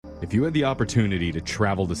If you had the opportunity to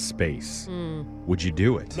travel to space, would you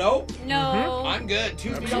do it? Nope. No. I'm good.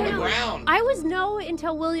 2 feet on the ground. I was no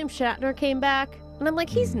until William Shatner came back. And I'm like,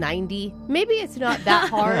 he's 90. Maybe it's not that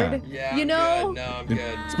hard. Yeah, you I'm know? good. No, I'm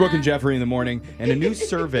good. It's Brooke and Jeffrey in the morning, and a new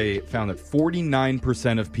survey found that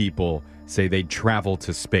 49% of people say they'd travel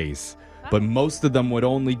to space, but most of them would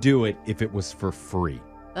only do it if it was for free.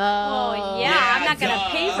 Oh, yeah. I'm not going to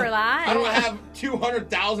pay for that. I don't have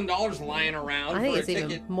 $200,000 lying around I think for it's a even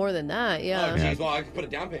ticket. more than that, yeah. Oh, geez. Well, I could put a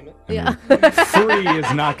down payment. Yeah. Free is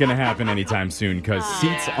not going to happen anytime soon because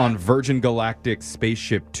seats on Virgin Galactic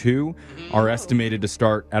Spaceship 2 are estimated to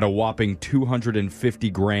start at a whopping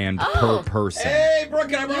 $250,000 per person. Hey, Brooke,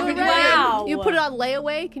 can I borrow 50 Wow. You put it on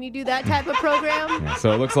layaway? Can you do that type of program? Yeah,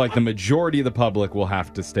 so it looks like the majority of the public will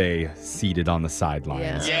have to stay seated on the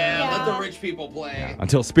sidelines Yeah, let the rich people play.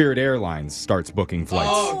 until Spirit Airlines starts booking flights.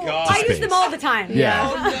 Oh, God. to I use space. them all the time. Yeah.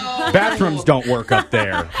 Oh, no. Bathrooms don't work up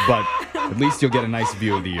there, but at least you'll get a nice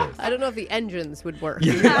view of the Earth. I don't know if the engines would work.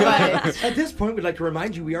 But At this point, we'd like to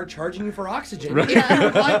remind you we are charging you for oxygen. Right. If you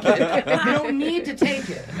would like it, you don't need to take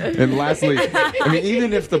it. And lastly, I mean,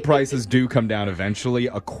 even if the prices do come down eventually,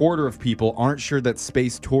 a quarter of people aren't sure that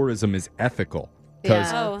space tourism is ethical.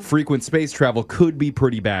 Because Yeah. Oh. frequent space travel could be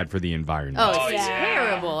pretty bad for the environment. oh, Oh, it's yeah.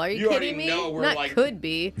 terrible. Are you, You already kidding me? know we're Not like- could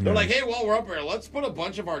be. They're like, hey, while we're up here, let's put a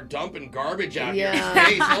bunch of our dumping garbage out here Yeah.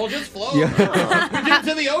 in space. It'll just float. We did it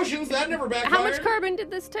to the oceans. That never backfired. How much carbon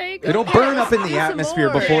did this take? It'll burn up in Do the some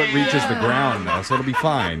atmosphere more. before it reaches the ground, though, so it'll be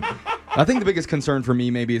fine. I think the biggest concern for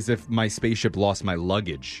me maybe is if my spaceship lost my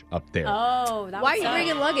luggage up there. Oh, that Why are would you suck.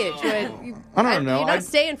 bringing luggage? When you, I don't know. You're not I'd-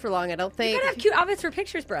 staying for long, I don't You think. gotta have cute outfits for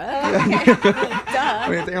pictures, bro. I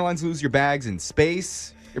mean, if the airlines lose your bags in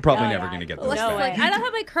space, you're probably Oh, never yeah. going to get Let's those No just bags. like, I don't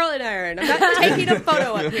have my curling iron. I'm not taking a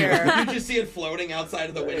photo up here. You just see it floating outside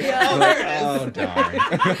of the window. Oh, there it is. Oh, darn.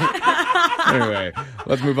 Anyway,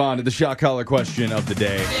 let's move on to the shot collar question of the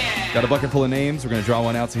day. Got a bucket full of names. We're going to draw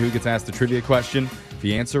one out, see who gets asked the trivia question. If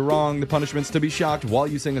you answer wrong, the punishment's to be shocked while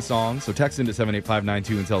you sing a song. So text into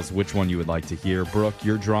 78592 and tell us which one you would like to hear. Brooke,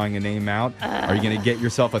 you're drawing a name out. Are you going to get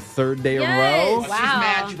yourself a third day Yes. in a row? Oh, she's Wow.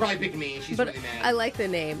 mad. She probably picked me. She's But really mad. I like the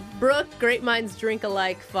name. Brooke, great minds drink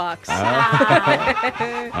alike, Fox. All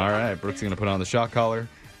right, Brooke's going to put on the shot collar.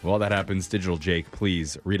 While that happens, Digital Jake,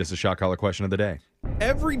 please read us a shot collar question of the day.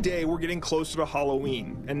 Every day we're getting closer to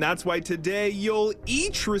Halloween, and that's why today you'll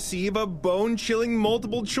each receive a bone-chilling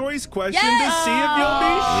multiple choice question to see if you'll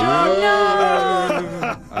be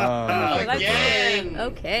shocked. Again.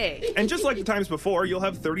 Okay. And just like the times before, you'll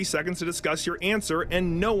have 30 seconds to discuss your answer,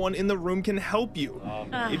 and no one in the room can help you.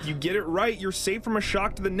 If you get it right, you're safe from a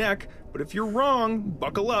shock to the neck, but if you're wrong,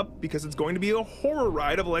 buckle up, because it's going to be a horror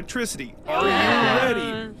ride of electricity. Are you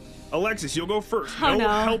ready? Alexis, you'll go first. Oh, no.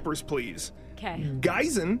 Helpers, please. Okay.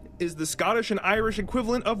 Geisen is the Scottish and Irish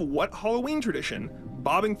equivalent of what Halloween tradition?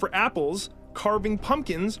 Bobbing for apples, carving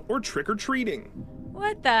pumpkins, or trick-or-treating?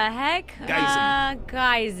 What the heck? Geisen.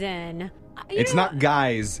 Geisen. It's not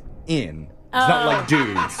guys in. It's not like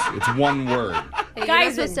dudes. It's one word. Hey, you're not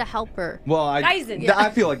Geisen. supposed to help her. Well, Geisen.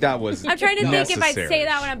 I feel like that was I'm trying to think if I'd necessary. say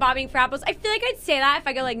that when I'm bobbing for apples. I feel like I'd say that if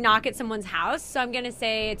I could like knock at someone's house. So I'm gonna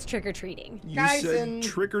say it's trick or treating. You said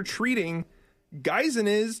trick-or-treating. Geisen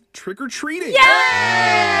is trick-or-treating.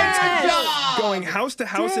 Yes! Going house to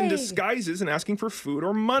house in disguises and asking for food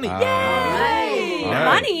or money. Hey, All right.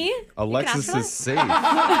 money. Alexis You can is ask safe.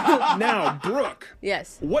 Now, Brooke,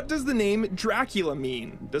 Yes. what does the name Dracula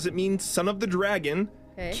mean? Does it mean son of the dragon,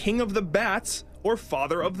 Okay. king of the bats, or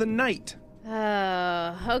father of the night?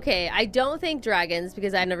 Okay. I don't think dragons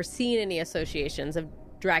because I've never seen any associations of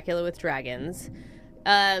Dracula with dragons.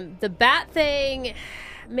 The bat thing,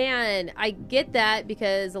 man, I get that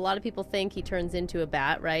because a lot of people think he turns into a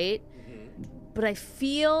bat, right? But I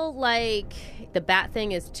feel like the bat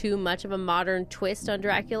thing is too much of a modern twist on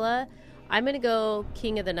Dracula. I'm going to go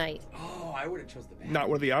King of the Night. Oh, I would have chose the bad. Not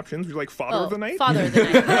one of the options. Would you like father of the night? Father of the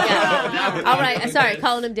Night. Yeah. All right. Sorry,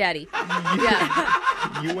 calling him daddy.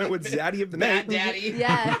 Yeah. You went with Zaddy of the Bad night. daddy.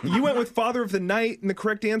 Yeah. You went with father of the night, and the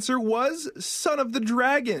correct answer was son of the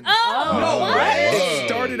dragon. No way. It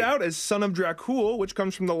started out as son of Dracul, which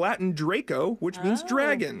comes from the Latin Draco, which means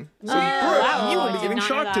dragon. So, Brooke, you will be Did getting not know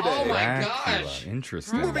shocked that. today. Oh my Dracula. gosh.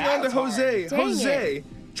 Interesting. Moving on to That's Jose. Dang Jose,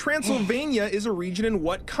 Transylvania is a region in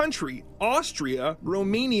what country? Austria,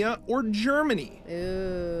 Romania, or Germany?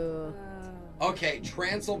 Ooh. Okay,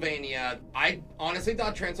 Transylvania. I honestly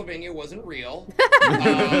thought Transylvania wasn't real.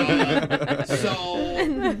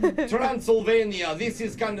 So, Transylvania, this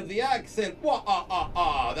is kind of the accent.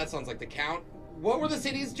 That sounds like the Count. What were the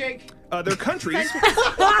cities, Jake? They're countries.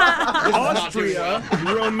 Not Austria,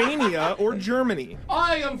 Romania, or Germany.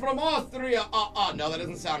 I am from Austria. No, that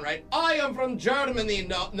doesn't sound right. I am from Germany.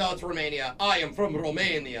 No, it's Romania. I am from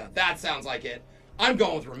Romania. That sounds like it. I'm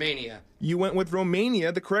going with Romania. You went with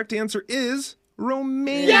Romania. The correct answer is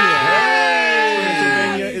Romania.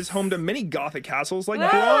 Transylvania is home to many Gothic castles like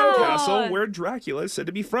Bran Castle, where Dracula is said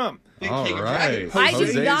to be from. Big All king of right. dragons. I do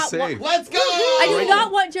Jose's not safe. Let's go! I do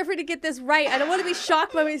not want Jeffrey to get this right. I don't want to be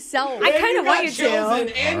shocked by myself. I kind of want you chosen,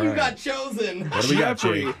 to. and All you right. got chosen. What do we got,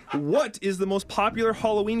 Jeffrey, Jake? what is the most popular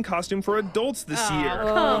Halloween costume for adults this year?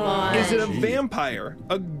 Come on. Is it a vampire,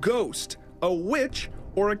 a ghost, a witch,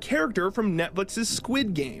 or a character from Netflix's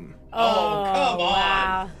Squid Game? Oh, come on.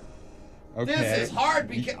 Wow. Okay. This is hard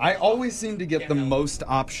because I always seem to get the most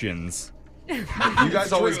options. You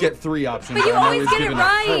guys always true. get 3 options. But you I'm always get it given a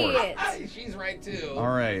right. she's right too. All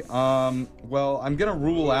right. Well, I'm gonna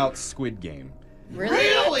rule out Squid Game.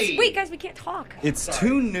 Really? Wait, guys, we can't talk. It's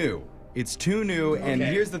too new. It's too new, and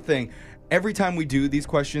Okay. here's the thing. Every time we do these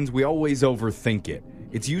questions, we always overthink it.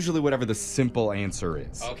 It's usually whatever the simple answer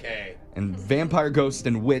is. Okay. And vampire, ghost,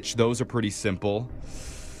 and witch, those are pretty simple.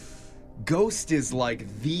 Ghost is like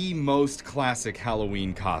the most classic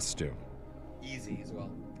Halloween costume. Easy as well.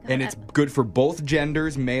 And it's good for both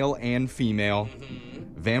genders, male and female.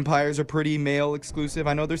 Vampires are pretty male exclusive.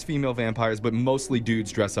 I know there's female vampires, but mostly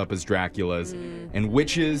dudes dress up as Draculas. And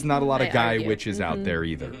witches, not a lot of I guy argue. witches out there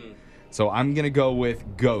either. So I'm going to go with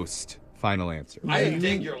ghost. Final answer. I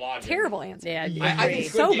dig your logic. Terrible answer. Yeah, I think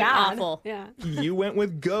Squid So Game- bad. Awful. Yeah. You went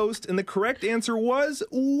with ghost, and the correct answer was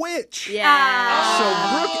witch. Yeah. So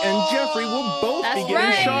Brooke and Jeffrey will both That's be getting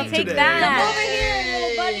right. shocked Take today. that.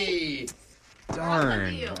 Hey.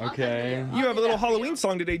 Darn. Okay. You have a little Halloween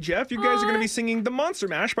song today, Jeff. You guys are going to be singing "The Monster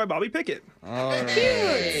Mash" by Bobby Pickett. All right.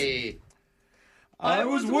 Hey. I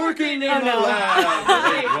was working in a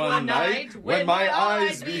lab late one night when my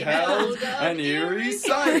eyes beheld an eerie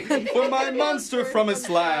sight. For my monster from a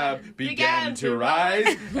slab began to rise,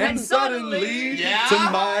 and suddenly, Yeah? to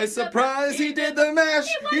my surprise, he did the mash.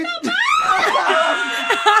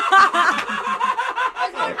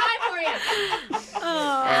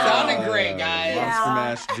 Sounded great, guys. Monster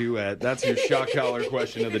Mash duet. That's your shock collar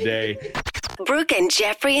question of the day. Brooke and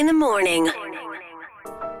Jeffrey in the morning.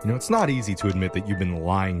 You know, it's not easy to admit that you've been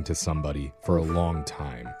lying to somebody for a long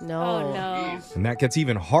time. No. Oh, no. And that gets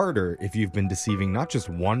even harder if you've been deceiving not just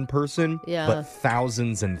one person, Yeah. but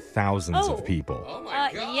thousands and thousands Oh. of people. Oh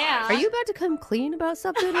my god. Yeah. Are you about to come clean about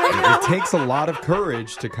something right now? It takes a lot of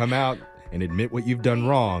courage to come out and admit what you've done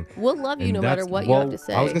wrong. We'll love you And no matter that's- what well, you have to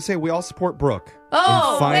say. I was going to say, we all support Brooke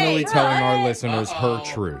Oh, in finally wait, telling our what? listeners her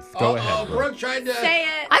truth. Go ahead, Brooke. Brooke tried to Say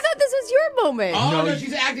it. I thought this was your moment. Oh no, No,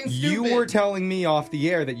 she's acting stupid. You were telling me off the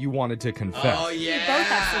air that you wanted to confess. Oh yeah. both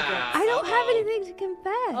have secrets. I don't have anything to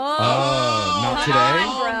confess. Oh, not come today?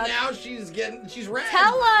 on. Oh, now she's red.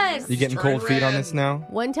 Tell us. You getting Turn cold feet on red. this now?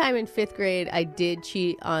 One time in 5th grade, I did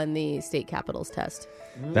cheat on the state capitals test.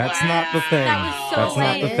 That's not the thing. That was so That's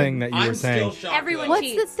not the lame. thing that you I'm were saying. still shocked. Everyone though. What's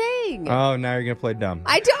cheats. the thing? Oh, now you're going to play dumb.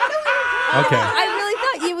 I don't know. Okay. I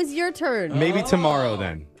really thought it was your turn. Maybe tomorrow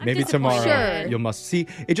then. Maybe tomorrow disappointed. you'll must see.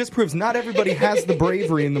 It just proves not everybody has the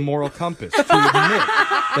bravery and the moral compass to admit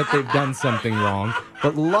that they've done something wrong.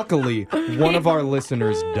 But luckily, one of our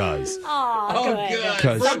listeners does. Aw, Oh, good. good.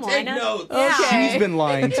 Because- Brooke, take notes. Okay. She's been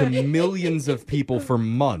lying to millions of people for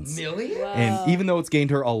months. Million? And even though it's gained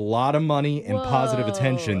her a lot of money and positive Whoa.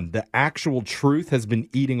 attention, the actual truth has been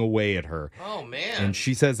eating away at her. Oh man. And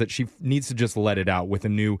she says that she needs to just let it out with a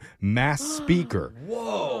new mass speaker.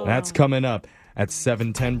 Whoa. That's coming up at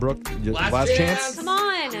 7:10, Brooke. Last chance? chance. Come on.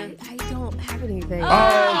 I don't have anything. Oh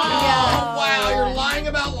wow, you're lying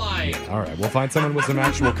about lying. All right, we'll find someone with some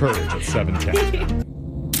actual courage at 7:10.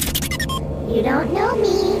 You don't know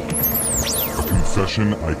me. A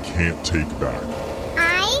confession I can't take back.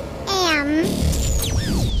 I am.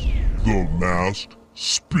 The Masked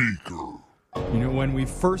Speaker. You know, when we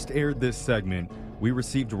first aired this segment, we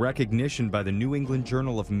received recognition by the New England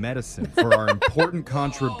Journal of Medicine for our important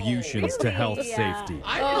contributions to health safety.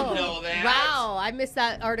 I didn't know that. Wow, I missed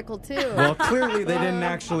that article too. Well, clearly they didn't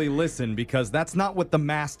actually listen because that's not what the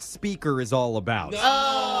masked speaker is all about.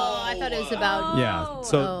 Oh, I thought it was about. Yeah,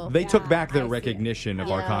 so Oh. they took back their I see. recognition of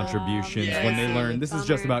our Yeah. contributions when they learned this is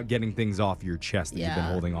just about getting things off your chest that you've been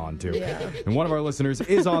Yeah. holding on to. Yeah. And one of our listeners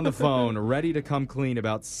is on the phone, ready to come clean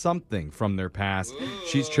about something from their past.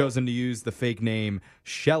 She's chosen to use the fake name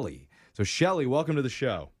Shelly. So Shelly, welcome to the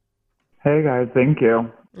show. Hey guys, thank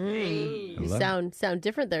you. You Hello. sound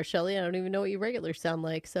different there, Shelly. I don't even know what you regular sound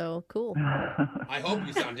like. So cool. I hope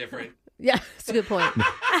you sound different. Yeah, that's a good point.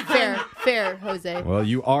 Fair, Jose. Well,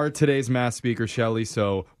 you are today's mass speaker, Shelly,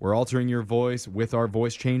 so we're altering your voice with our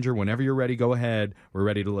voice changer. Whenever you're ready, go ahead. We're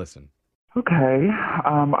ready to listen. Okay.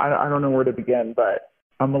 I don't know where to begin, but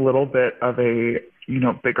I'm a little bit of a,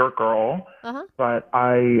 bigger girl. Uh-huh. But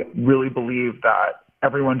I really believe that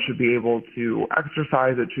everyone should be able to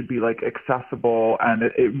exercise. It should be accessible, and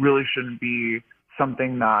it really shouldn't be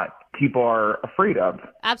something that people are afraid of.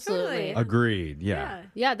 Absolutely. Agreed. Yeah.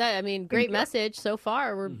 Yeah, great message so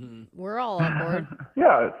far. We're all on board.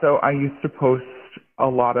 Yeah, so I used to post a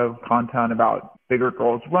lot of content about bigger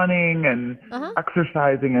girls running and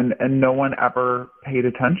exercising, and no one ever paid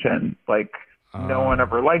attention. No one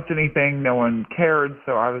ever liked anything. No one cared.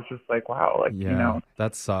 So I was just like, wow,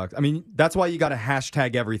 that sucks. I mean, that's why you got to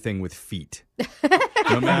hashtag everything with feet.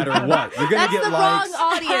 No matter what, you're gonna get the likes.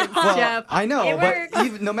 Wrong audience, Well, Jeff. I know, but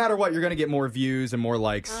even, no matter what, you're gonna get more views and more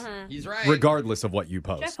likes. He's right. Regardless of what you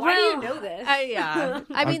post. Jeff, why do you know this?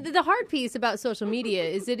 I mean, the hard piece about social media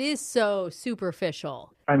is it is so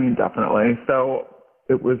superficial. I mean, definitely. So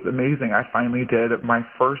it was amazing. I finally did my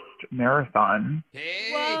first marathon.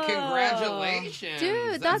 Hey, Whoa. congratulations.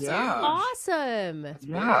 Dude, that's huge. awesome.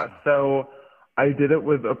 Yeah, so I did it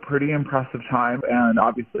with a pretty impressive time, and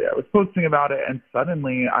obviously I was posting about it, and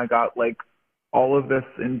suddenly I got all of this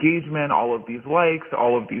engagement, all of these likes,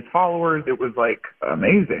 all of these followers. It was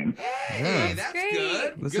amazing. Hey, that's great.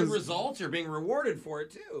 good. This Good is- results. You're being rewarded for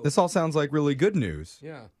it, too. This all sounds like really good news.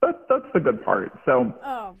 Yeah. That's the good part. So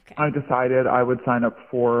Oh, okay. I decided I would sign up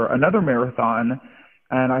for another marathon,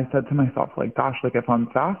 and I said to myself, gosh, if I'm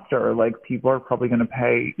faster, people are probably going to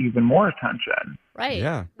pay even more attention. Right.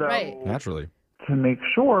 Yeah. So Right. Naturally. to make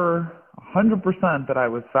sure 100% that I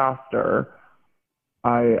was faster,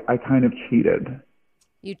 I kind of cheated.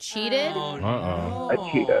 You cheated? Oh, Uh-oh.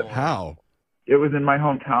 I cheated. How? It was in my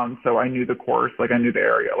hometown, so I knew the course, I knew the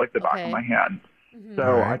area, the back Okay. of my hand. So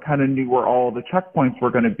Alright. I kind of knew where all the checkpoints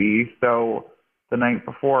were going to be. So the night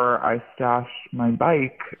before, I stashed my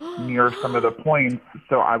bike near some of the points,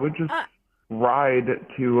 so I would just ride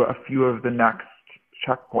to a few of the next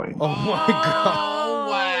checkpoints. Oh my God. Oh,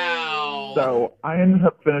 wow. So I ended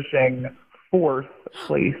up finishing 4th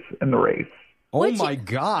place in the race. Oh What'd my you-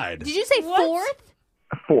 God. Did you say fourth?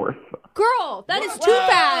 4th. Girl, that is too Whoa.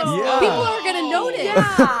 fast. Yeah. People are going to notice.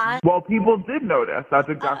 Yeah. Well, people did notice. That's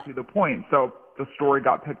exactly the point. So the story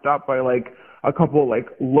got picked up by a couple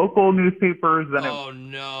local newspapers, then it Oh,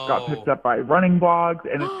 no. got picked up by running blogs,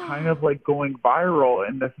 and it's kind of going viral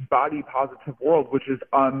in this body positive world, which is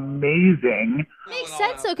amazing. Makes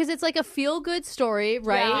sense, though, because it's a feel-good story,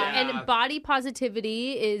 right? Yeah. And body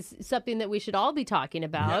positivity is something that we should all be talking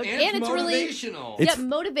about. And it's really motivational.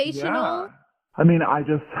 motivational. Yeah. I mean, I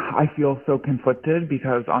feel so conflicted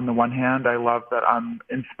because on the one hand, I love that I'm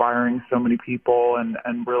inspiring so many people and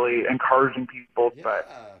really encouraging people, but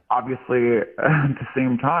obviously at the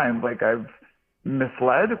same time, I've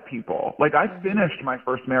misled people. I finished my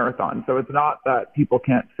first marathon, so it's not that people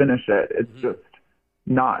can't finish it. It's just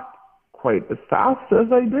not quite as fast as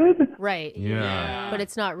I did. Right. Yeah. But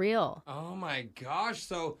it's not real. Oh, my gosh.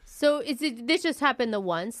 So, So this just happened the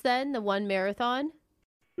once then, the one marathon?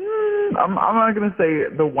 I'm not going to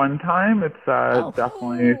say the one time. It's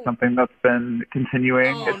definitely something that's been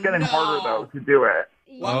continuing. Oh, It's getting no. harder, though, to do it.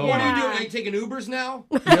 what are you doing? Are you taking Ubers now?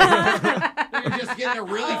 You're just getting it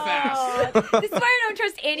really fast. This is why I don't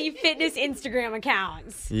trust any fitness Instagram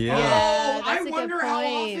accounts. Yeah. Oh, I that's a good wonder how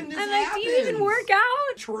point. often this I'm happens. do you even work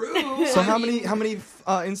out? True. So how many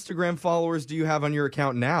Instagram followers do you have on your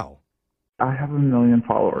account now? I have 1 million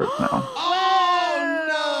followers now.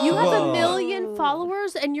 Oh, no. You have Whoa. 1 million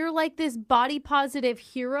followers and you're this body positive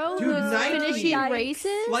hero Dude, who's Nike- finishing Yikes.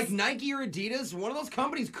 races? Like Nike or Adidas, one of those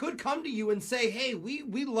companies could come to you and say, hey,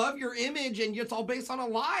 we love your image and it's all based on a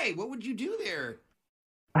lie. What would you do there?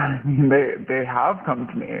 I mean, they have come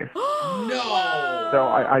to me. No. So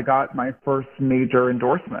I got my first major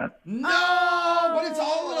endorsement. No, but it's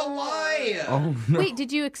all in a lie. Oh no. Wait,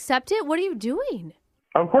 did you accept it? What are you doing?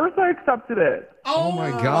 Of course I accepted it. Oh, my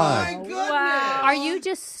God. my goodness. Wow. Are you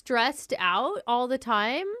just stressed out all the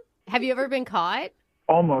time? Have you ever been caught?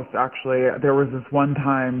 Almost, actually. There was this one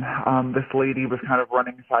time this lady was kind of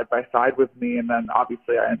running side by side with me, and then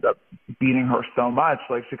obviously I ended up beating her so much.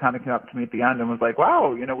 She kind of came up to me at the end and was like,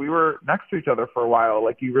 wow, we were next to each other for a while.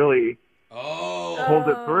 You really pulled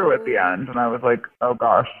it through at the end. And I was like, oh,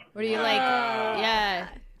 gosh. What are you yeah,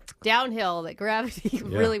 downhill, that gravity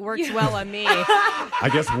really works well on me. I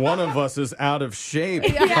guess one of us is out of shape.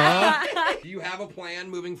 Huh? Do you have a plan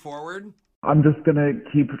moving forward? I'm just going to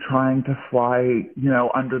keep trying to fly,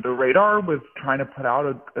 under the radar with trying to put out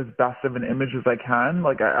as best of an image as I can.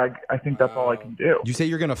 Like, I think that's all I can do. You say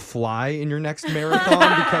you're going to fly in your next marathon?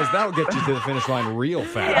 Because that'll get you to the finish line real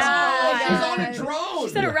fast. She's on a drone.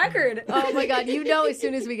 She set a record. Oh my God. As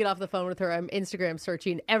soon as we get off the phone with her, I'm Instagram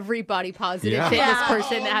searching every body positive fitness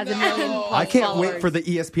person that has a million plus I can't followers. wait for the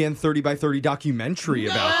ESPN 30x30 documentary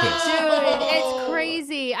about this. Dude, it's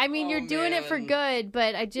crazy. I mean, you're doing it for good,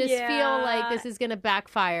 but I just feel like this is going to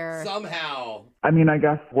backfire. Somehow. I mean, I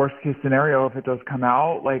guess worst case scenario, if it does come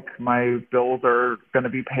out, like my bills are going to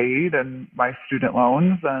be paid and my student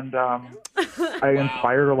loans, and I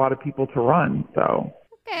inspired a lot of people to run, so.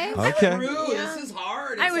 Okay. True. This is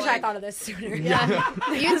hard. I wish I thought of this sooner.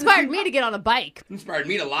 You inspired me to get on a bike. Inspired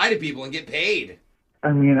me to lie to people and get paid.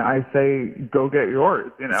 I mean, I say go get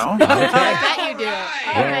yours, I bet you do.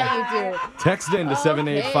 I bet you do. Text in to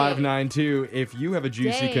 78592 if you have a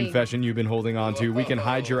juicy confession you've been holding on to. We can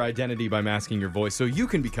hide your identity by masking your voice so you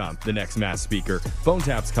can become the next mass speaker. Phone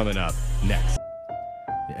tap's coming up next.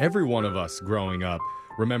 Every one of us growing up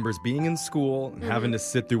remembers being in school and having to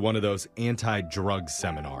sit through one of those anti-drug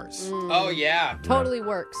seminars. Oh, yeah. Totally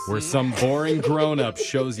works. Where some boring grown-up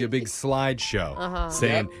shows you a big slideshow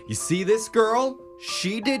saying, you see this girl?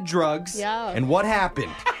 She did drugs. Yeah. And what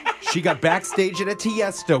happened? She got backstage at a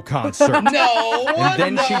Tiesto concert. No.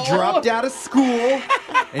 And then she dropped out of school,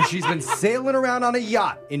 and she's been sailing around on a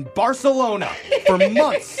yacht in Barcelona for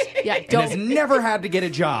months. Yeah, and has never had to get a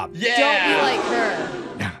job. Yeah. Don't be like her.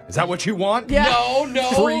 Is that what you want? Yeah.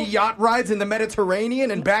 No. Free yacht rides in the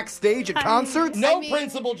Mediterranean and backstage at concerts? No,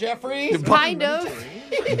 Principal Jeffrey. Kind of.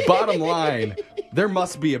 Bottom line, there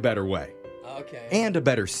must be a better way. Okay. And a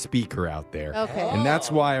better speaker out there. Okay. And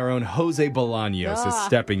that's why our own Jose Bolaños is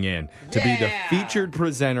stepping in to be the featured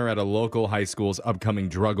presenter at a local high school's upcoming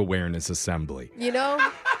drug awareness assembly. You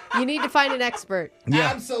need to find an expert. Yeah.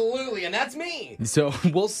 Absolutely, and that's me. So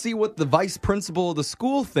we'll see what the vice principal of the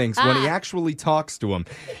school thinks when he actually talks to him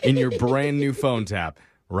in your brand new phone tap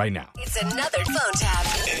right now. It's another phone tap.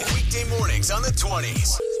 Weekday mornings on the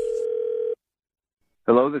 20s.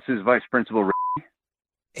 Hello, this is Vice Principal.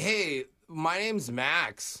 Hey, my name's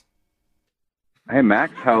Max. Hey,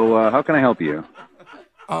 Max. How can I help you?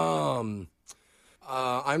 I'm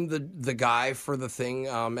the guy for the thing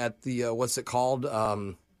at the what's it called?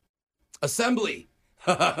 Assembly.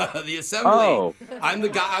 The assembly. Oh. I'm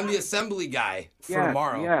the assembly guy for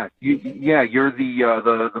tomorrow. Yeah. You're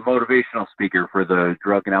the motivational speaker for the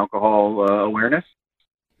drug and alcohol awareness.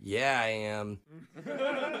 Yeah, I am.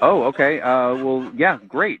 Oh, okay. Well, yeah,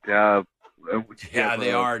 great. Yeah,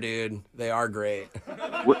 they are, dude. They are great.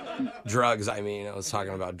 Drugs, I mean. I was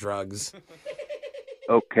talking about drugs.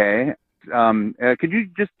 Okay. Could you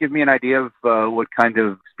just give me an idea of what kind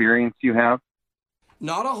of experience you have?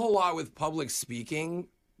 Not a whole lot with public speaking,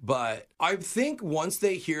 but I think once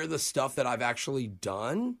they hear the stuff that I've actually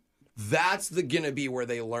done, that's gonna be where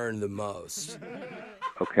they learn the most.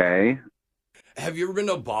 Okay. Have you ever been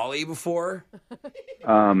to Bali before?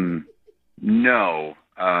 No.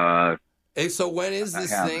 Hey, so when is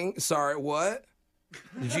this thing? Sorry, what?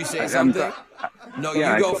 Did you say something? No,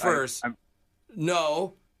 you go first.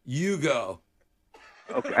 No, you go.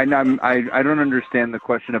 Okay, I don't understand the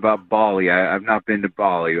question about Bali. I've not been to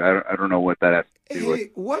Bali. I don't know what that has to do with.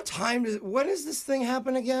 Hey, when does this thing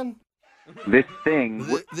happen again? This thing?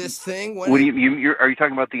 This thing? What do you are you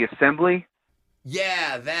talking about the assembly?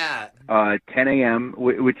 Yeah, that. 10 a.m.,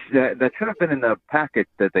 which that should have been in the packet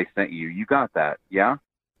that they sent you. You got that, yeah?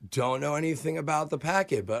 Don't know anything about the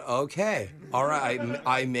packet, but okay. All right,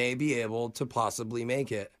 I may be able to possibly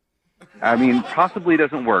make it. I mean, possibly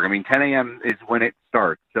doesn't work. I mean, 10 a.m. is when it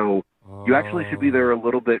starts, so you actually should be there a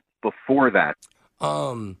little bit before that.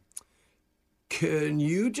 Can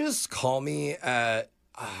you just call me at,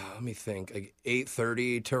 let me think, like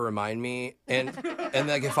 8:30 to remind me? And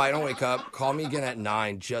like if I don't wake up, call me again at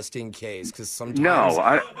 9 just in case, because sometimes...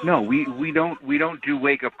 No, we don't do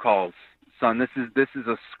wake-up calls, son. This is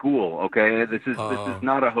a school, okay? This is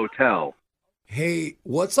not a hotel. Hey,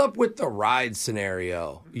 what's up with the ride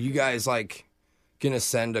scenario? You guys like gonna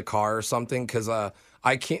send a car or something? Because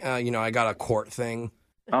I can't. I got a court thing.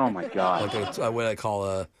 Oh my God! Like what I call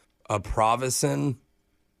a Provison,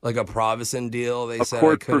 like a Provison deal. They said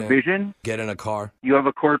court I couldn't provision? Get in a car. You have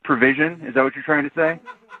a court provision? Is that what you're trying to say?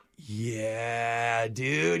 Yeah,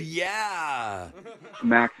 dude. Yeah.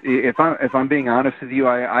 Max, if I'm being honest with you,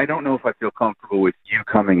 I don't know if I feel comfortable with you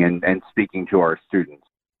coming and speaking to our students.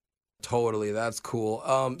 Totally, that's cool.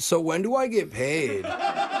 So when do I get paid?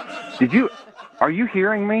 Are you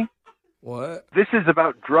hearing me? What? This is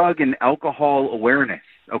about drug and alcohol awareness,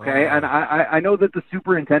 okay? And I know that the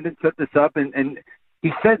superintendent set this up, and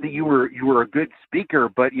he said that you were a good speaker,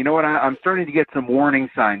 but you know what? I'm starting to get some warning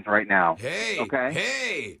signs right now.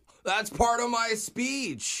 Hey, that's part of my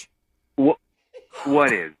speech.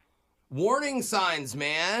 What is? Warning signs,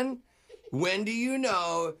 man. When do you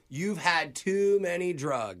know you've had too many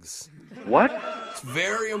drugs? What? It's a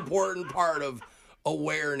very important part of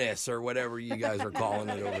awareness or whatever you guys are calling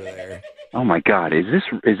it over there. Oh my God, is this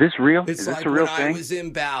real? It's is this like a real when thing? I was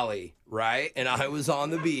in Bali, right? And I was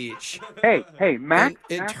on the beach. Hey, Max.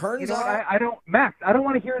 And Max, turns you know, out I don't, Max. I don't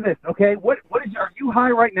want to hear this. Okay, are you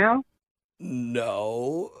high right now?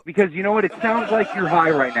 No. Because you know what? It sounds like you're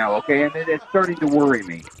high right now. Okay, and it's starting to worry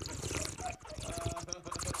me.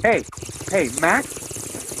 Hey,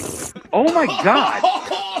 Max. Oh my God.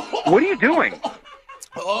 What are you doing?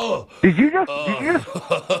 Oh. Did you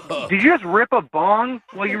just rip a bong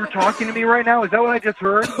while you were talking to me right now? Is that what I just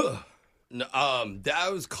heard? No,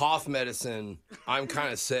 that was cough medicine. I'm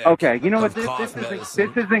kind of sick. Okay, you know what? This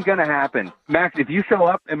Medicine. isn't going to happen. Max, if you show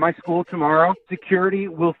up at my school tomorrow, security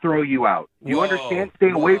will throw you out. You understand? Stay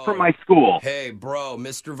away from my school. Hey, bro,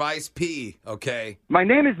 Mr. Vice P, okay? My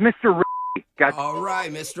name is Mr. R. All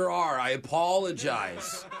right, Mr. R, I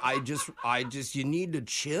apologize. I just, you need to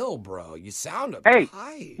chill, bro. You sound uptight.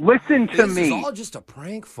 Hey, listen to me. This is all just a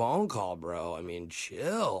prank phone call, bro. I mean,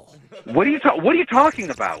 chill. What are you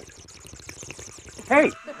talking about?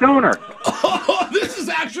 Hey, Stoner. Oh, this is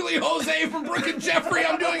actually Jose from Brooke and Jeffrey.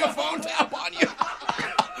 I'm doing a phone tap on you.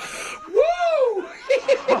 Woo!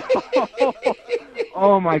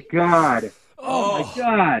 Oh, my God. Oh, my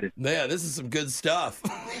God. Man, this is some good stuff.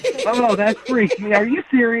 Oh, that's freaky. Are you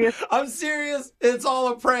serious? I'm serious. It's all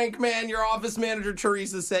a prank, man. Your office manager,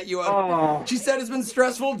 Teresa, set you up. Oh. She said it's been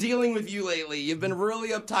stressful dealing with you lately. You've been really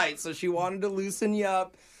uptight, so she wanted to loosen you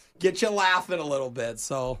up, get you laughing a little bit,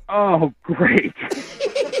 so. Oh, great.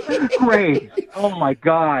 Great. Oh, my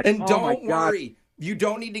God. And don't worry. You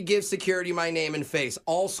don't need to give security my name and face.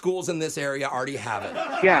 All schools in this area already have it.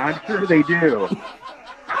 Yeah, I'm sure they do.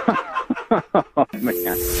 Oh,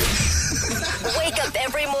 man. Wake up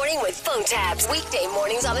every morning with phone taps. Weekday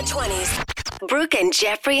mornings on the 20s. Brooke and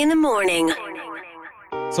Jeffrey in the morning.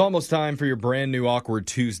 It's almost time for your brand new Awkward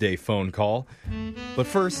Tuesday phone call. But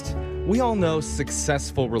first, we all know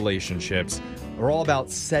successful relationships are all about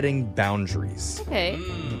setting boundaries. Okay.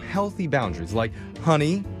 Healthy boundaries, like,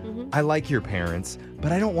 honey, I like your parents,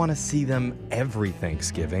 but I don't want to see them every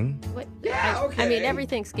Thanksgiving. What? Yeah, okay. I mean, every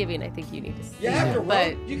Thanksgiving, I think you need to see Yeah, them,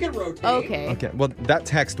 but you can rotate. okay. Okay, well, that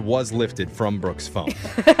text was lifted from Brooke's phone.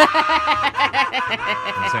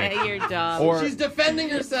 You're dumb. Or, She's defending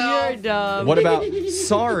herself. You're dumb. what about,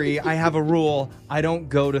 sorry, I have a rule. I don't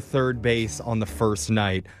go to third base on the first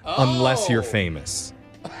night unless you're famous.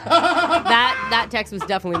 That text was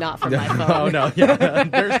definitely not from my phone. Oh, no. Yeah.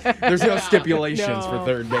 There's no stipulations for No.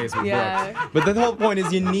 third base with Yeah. Brooke. But the whole point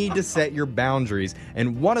is you need to set your boundaries.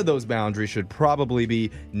 And one of those boundaries should probably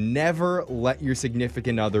be never let your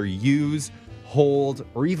significant other use, hold,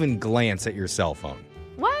 or even glance at your cell phone.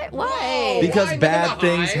 What? Why? Because Why? bad Never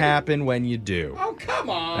things hide. happen when you do. Oh,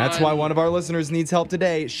 come on. That's why one of our listeners needs help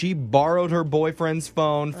today. She borrowed her boyfriend's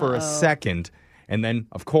phone for a second and then,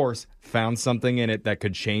 of course, found something in it that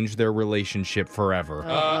could change their relationship forever.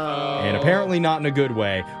 And apparently not in a good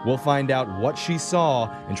way. We'll find out what she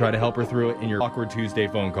saw and try to help her through it in your Awkward Tuesday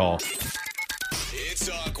phone call. It's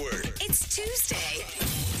awkward. It's Tuesday.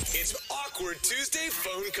 It's Awkward Tuesday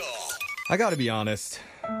phone call. I gotta be honest,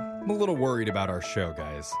 I'm a little worried about our show,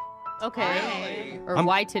 guys. Okay. Or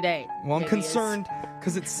why today? Well, I'm maybe is. concerned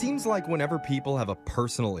because it seems like whenever people have a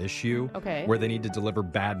personal issue where they need to deliver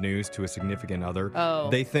bad news to a significant other,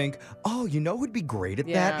 they think, oh, you know who'd be great at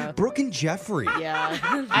that? Brooke and Jeffrey. Yeah,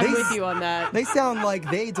 I'm with you on that. They sound like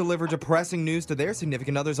they deliver depressing news to their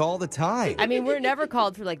significant others all the time. I mean, we're never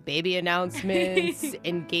called for like baby announcements,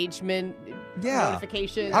 engagement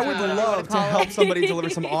notifications. I would whatever you wanna love to call it. help somebody deliver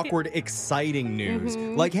some awkward, exciting news.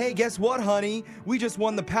 Like, hey, guess what, honey? We just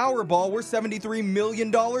won the Powerball. We're $73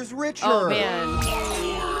 million richer. Oh, man.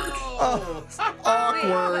 Oh,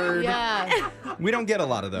 awkward. Yeah. We don't get a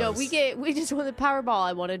lot of those. No, we just won the Powerball.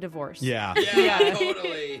 I want a divorce. Yeah. Yeah,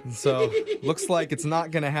 totally. So, looks like it's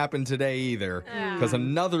not going to happen today either, because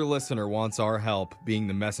another listener wants our help being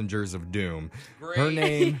the messengers of doom. Great. Her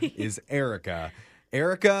name is Erica.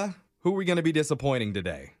 Erica, who are we going to be disappointing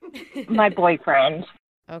today? My boyfriend.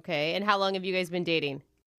 Okay, and how long have you guys been dating?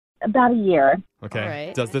 About a year. Okay. All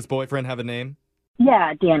right. Does this boyfriend have a name?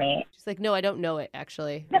 Yeah, Danny. She's like, no, I don't know it,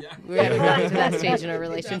 actually. We haven't gotten to that stage in our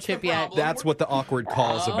relationship yet. That's what the awkward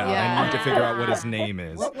call's about. I need to figure out what his name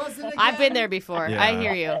is. What was it again? I've been there before. Yeah. I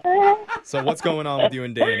hear you. So what's going on with you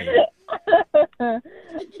and Danny?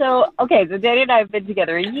 So Danny and I have been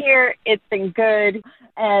together a year. It's been good.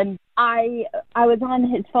 And I was on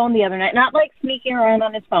his phone the other night, not like sneaking around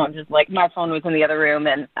on his phone, just like my phone was in the other room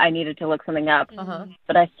and I needed to look something up.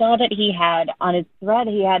 But I saw that he had, on his thread,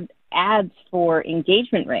 he had ads for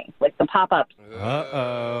engagement rings, like the pop-ups.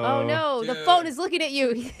 Oh no, the phone is looking at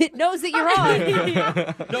you. It knows that you're on.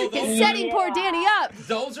 It's setting poor Danny up.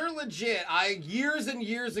 Those are legit. I years and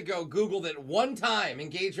years ago Googled it one time,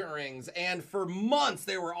 engagement rings, and for months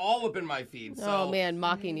they were all up in my feed. So Oh man,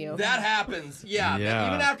 mocking you. that happens. Yeah. Yeah.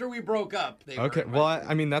 Even after we broke up, they Okay, were in my well,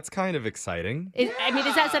 I mean, that's kind of exciting. Is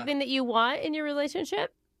that something that you want in your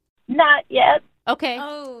relationship? Not yet. Okay.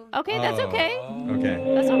 Oh. Okay, that's okay.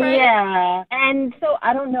 Okay. That's all right. Yeah. And so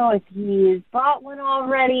I don't know if he's bought one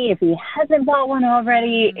already, if he hasn't bought one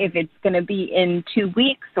already, if it's going to be in 2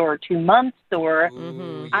 weeks or 2 months or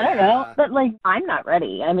I don't know. But, like, I'm not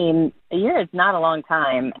ready. I mean, a year is not a long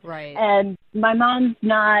time. Right. And my mom's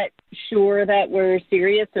not sure that we're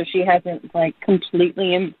serious, so she hasn't, like,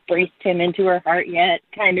 completely embraced him into her heart yet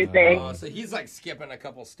kind of thing. Oh, so he's like skipping a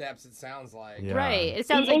couple steps, it sounds like. Yeah. Right. It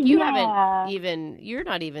sounds like you Yeah. you're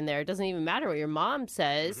not even there. It doesn't even matter what your mom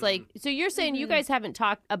says. Like, so you're saying you guys haven't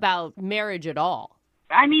talked about marriage at all?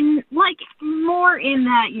 I mean, like, more in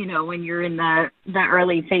that, you know, when you're in the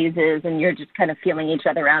early phases and you're just kind of feeling each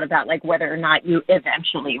other out about, like, whether or not you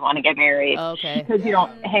eventually want to get married. Okay. Because you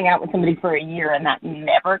don't hang out with somebody for a year and that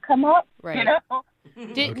never come up, Right. you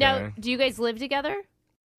know? Now, do you guys live together?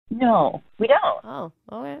 No, we don't. Oh,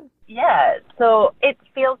 okay. Yeah, so it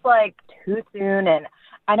feels like too soon, and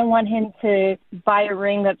I don't want him to buy a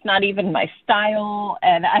ring that's not even my style,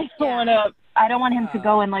 and I don't want him to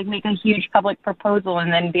go and like make a huge public proposal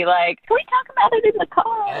and then be like, "Can we talk about it in the car?"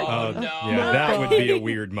 Oh, no. Yeah, that would be a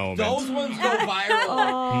weird moment. Those ones go viral.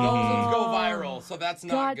 Those ones go viral, so that's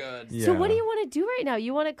not good. So what do you want to do right now?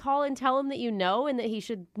 You want to call and tell him that you know and that he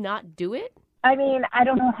should not do it? I mean, I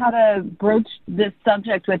don't know how to broach this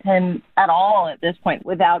subject with him at all at this point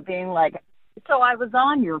without being like, "So I was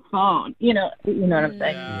on your phone," you know what I'm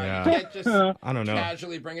saying? Yeah. You can't just I don't know.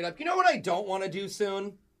 casually bring it up. You know what I don't want to do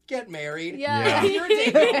soon? Get married. Yeah. Your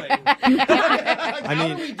day going. I How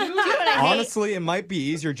mean, do we do that? honestly, it might be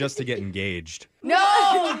easier just to get engaged. No,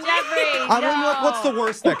 Jeffrey. I mean, what's the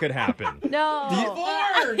worst that could happen? No.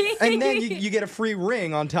 And then you get a free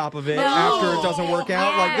ring on top of it after it doesn't work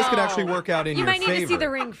out. Like, this could actually work out in You your might need favor. to see the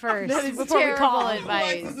ring first That is before we terrible call.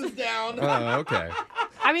 advice. This is down. Oh, okay.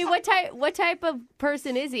 I mean, what type of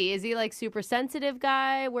person is he? Is he like super sensitive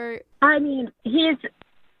guy? I mean,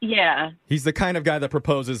 yeah. He's the kind of guy that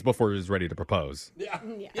proposes before he's ready to propose. Yeah.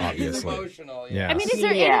 Obviously. He's emotional. Yeah. I mean, is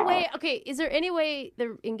there Yeah. any way? Okay, is there any way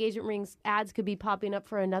the engagement rings ads could be popping up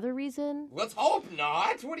for another reason? Let's hope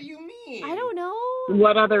not. What do you mean? I don't know.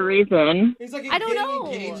 What other reason? He's like I don't getting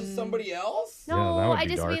know. engaged to somebody else? Yeah, No, that would I be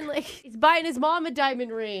just dark. mean like he's buying his mom a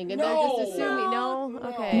diamond ring, and they're just assuming. No,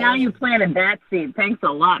 okay. Now you planted that seed. Thanks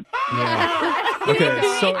a lot. Okay,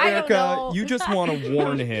 so I don't Erica, know. you just want to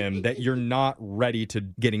warn him that you're not ready to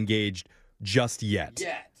get engaged just yet.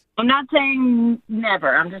 I'm not saying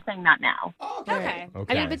never. I'm just saying not now. Okay.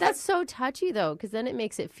 Okay. I mean, but that's so touchy though, because then it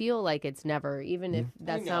makes it feel like it's never, even if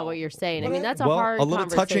that's not what you're saying. I mean, that's a well, hard a little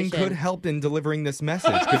touching conversation. could help in delivering this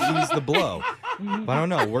message, could ease the blow. But I don't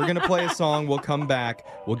know. We're going to play a song. We'll come back.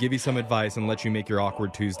 We'll give you some advice and let you make your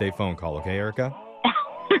awkward Tuesday phone call. Okay, Erica?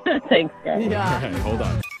 Thanks, guys. Okay, hold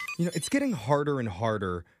on. You know, it's getting harder and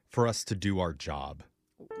harder for us to do our job.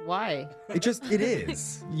 Why? It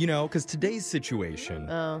is, you know, because today's situation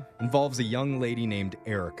Oh, involves a young lady named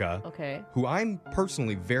Erica, okay. who I'm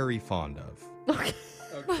personally very fond of.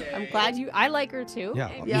 I'm glad I like her too.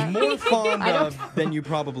 Yeah, more fond of than you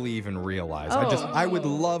probably even realize. I would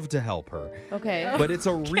love to help her. Okay. But it's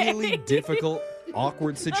a really difficult,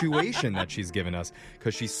 awkward situation that she's given us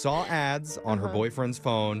because she saw ads on her boyfriend's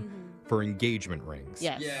phone for engagement rings.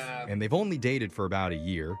 Yes. Yeah. And they've only dated for about a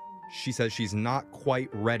year. She says she's not quite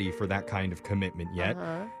ready for that kind of commitment yet.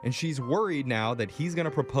 And she's worried now that he's going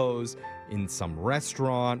to propose in some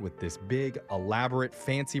restaurant with this big, elaborate,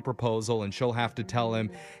 fancy proposal. And she'll have to tell him,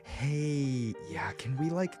 hey, yeah, can we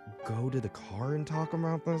like go to the car and talk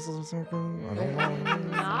about this a second? I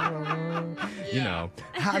don't know. You know.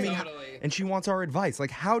 I mean, and she wants our advice.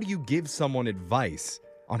 Like, how do you give someone advice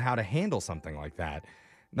on how to handle something like that?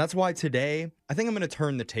 That's why today, I think I'm going to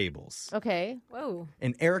turn the tables. Okay. Whoa.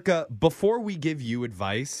 And Erica, before we give you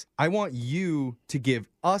advice, I want you to give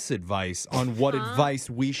us advice on what advice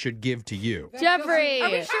we should give to you. Jeffrey, Are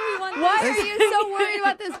we sure we want why this? are you so worried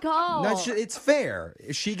about this call? No, it's fair.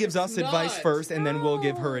 She gives us advice first, and then we'll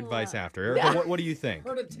give her advice after. Erica, what do you think?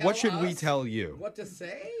 What should we tell you? What to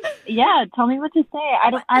say? Yeah, tell me what to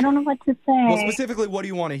say. I don't know what to say. Well, specifically, what do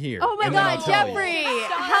you want to hear? Oh my And then God, I'll tell you. Jeffrey,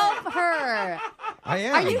 help her. I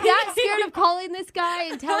am. Are you that scared of calling this guy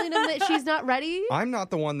and telling him that she's not ready? I'm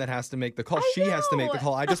not the one that has to make the call. She has to make the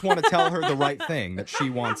call. I just want to tell her the right thing that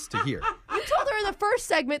she wants to hear. You told her in the first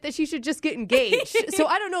segment that she should just get engaged. So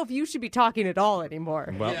I don't know if you should be talking at all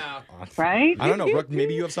anymore. Well, right? I don't know, Brooke.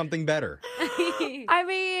 Maybe you have something better. I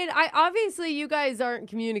mean, obviously you guys aren't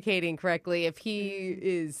communicating correctly if he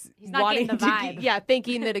is not wanting getting the vibe.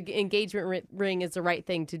 thinking that an engagement ring is the right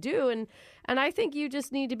thing to do. And I think you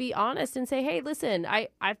just need to be honest and say, hey, listen, I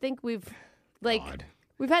think we've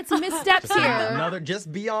had some missteps here.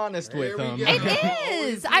 Just be honest with them. It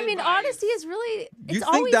is. I mean, honesty is really, You it's think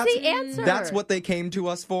always that's, the answer. That's what they came to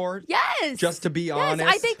us for? Yes. Just to be Yes, honest?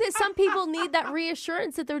 I think that some people need that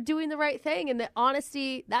reassurance that they're doing the right thing and that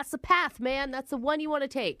honesty, that's the path, man. That's the one you want to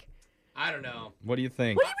take. I don't know. What do you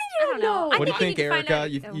think? What do you mean you don't know? What do you think, we need to find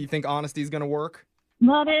Erica? out- You think honesty's going to work?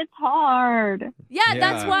 But it's hard. Yeah,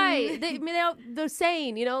 that's Yeah. why. They're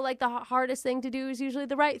saying, like the hardest thing to do is usually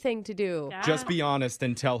the right thing to do. Just be honest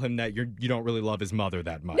and tell him that you don't really love his mother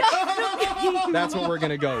that much. That's what we're going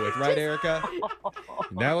to go with, right, Erica?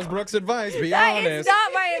 That was Brooke's advice. Be That honest. is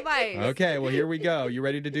not my advice. Okay, well, here we go. You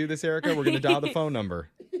ready to do this, Erica? We're going to dial the phone number.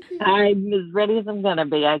 I'm as ready as I'm gonna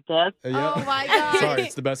be, I guess. Yeah. Oh, my God. Sorry,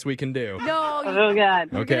 it's the best we can do. No, Oh God.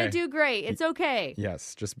 you're Okay. going to do great. It's okay.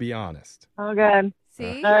 Yes, just be honest. Oh God.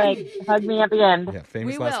 See? All right. Hug me at the end. Yeah,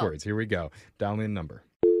 famous We last will. words. Here we go. Dial me the number.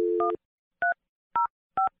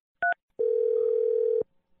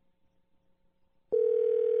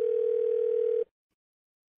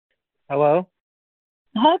 Hello?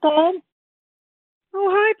 Hi, Dad. Oh,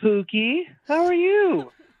 hi, Pookie. How are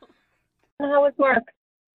you? How was work?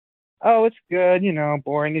 Oh, it's good.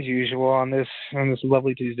 Boring as usual on this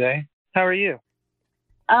lovely Tuesday. How are you?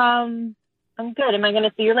 I'm good. Am I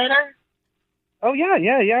gonna see you later? Oh, yeah.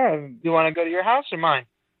 You want to go to your house or mine?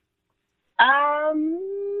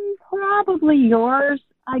 Probably yours,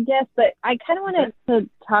 I guess. But I kind of wanted to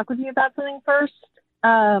talk with you about something first.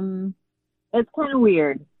 It's kind of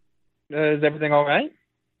weird. Is everything all right?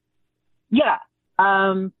 Yeah.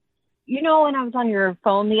 When I was on your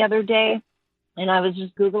phone the other day and I was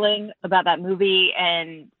just Googling about that movie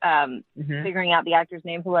and figuring out the actor's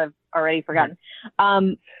name who I've already forgotten,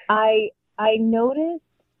 I noticed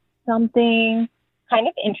something kind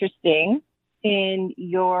of interesting in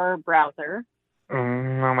your browser. Oh,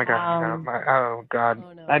 my God. Oh, God.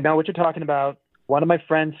 Oh, no. I know what you're talking about. One of my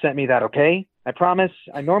friends sent me that, okay? I promise.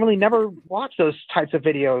 I normally never watch those types of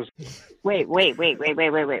videos. Wait. What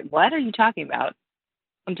are you talking about?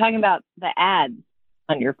 I'm talking about the ads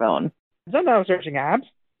on your phone. I don't know. I was searching abs.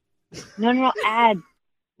 No, ads.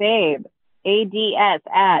 Babe. ADS,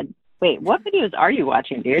 ads. Wait, what videos are you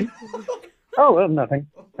watching, dude? Oh, well, nothing.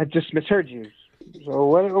 I just misheard you. So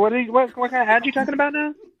what kind of ads are you talking about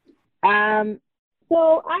now?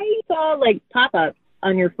 So I saw like pop-ups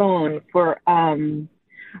on your phone for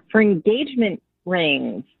engagement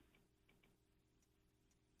rings.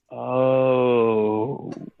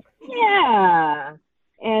 Oh. Yeah.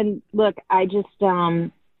 And look, I just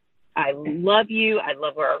I love you. I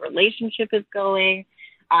love where our relationship is going.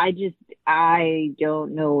 I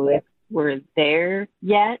don't know if we're there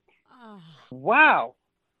yet. Wow.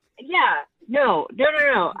 Yeah. No.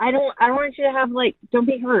 I don't want you to have don't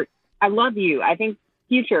be hurt. I love you. I think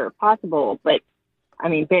future possible, but I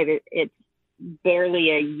mean, babe, it's barely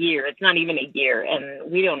a year. It's not even a year,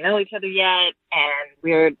 and we don't know each other yet, and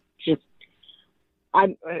we're just.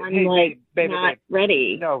 I'm not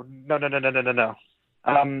ready. No.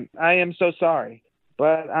 I am so sorry,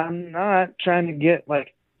 but I'm not trying to get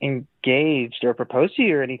engaged or propose to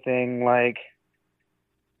you or anything.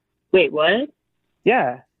 Wait, what?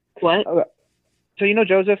 Yeah. What? So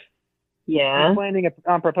Joseph? Yeah. I'm planning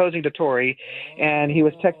on proposing to Tori, and he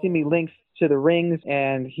was texting me links to the rings,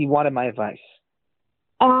 and he wanted my advice.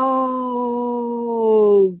 Oh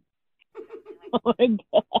my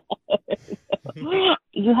God.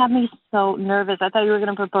 You have me so nervous. I thought you were going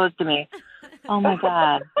to propose to me. Oh my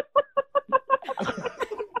God.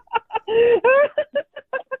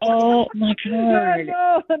 Oh my God.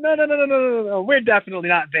 No. We're definitely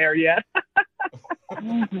not there yet.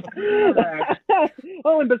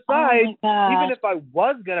 Oh, and besides, even if I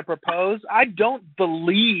was going to propose, I don't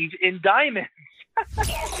believe in diamonds.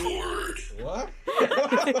 Awkward. What?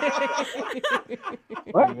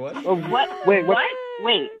 Wait, what?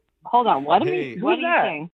 Wait, hold on. What are Hey. we? What are you that?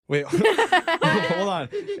 saying? Wait, hold on.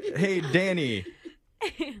 Hey, Danny.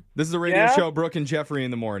 This is a radio Yeah? show, Brooke and Jeffrey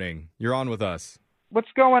in the morning. You're on with us.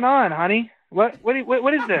 What's going on, honey? What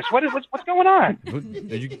is this? What's going on?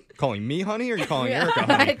 Are you calling me honey or are you calling Yeah. Erica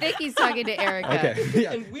I honey? think he's talking to Erica. Okay.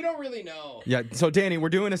 Yeah. And we don't really know. Yeah, so Danny, we're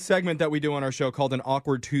doing a segment that we do on our show called an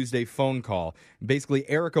Awkward Tuesday phone call. Basically,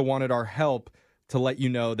 Erica wanted our help to let you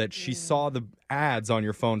know that she saw the ads on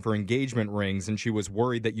your phone for engagement rings and she was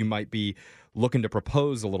worried that you might be looking to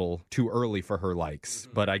propose a little too early for her likes.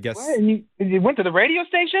 But I guess, What? And you went to the radio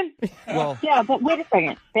station? well, Yeah, but wait a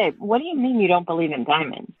second, babe. What do you mean you don't believe in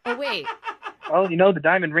diamonds? Oh, wait. Well, you know the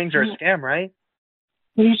diamond rings are a scam, right?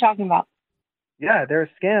 What are you talking about? Yeah, they're a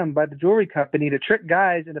scam by the jewelry company to trick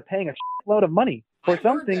guys into paying a load of money for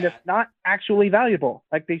something that's not actually valuable.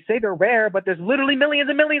 Like they say they're rare, but there's literally millions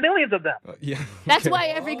and millions and millions of them. yeah. That's okay. why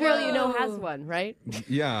every girl you know has one, right?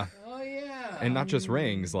 Yeah. Oh yeah. And not just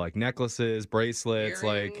rings, like necklaces, bracelets,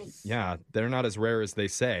 like, Earrings. yeah, they're not as rare as they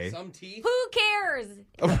say. Some teeth. Who cares?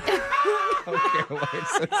 Okay,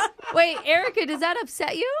 Alexis. Wait, Erica, does that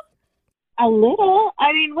upset you? A little.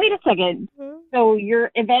 I mean, wait a second. So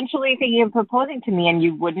you're eventually thinking of proposing to me, and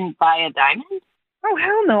you wouldn't buy a diamond? Oh,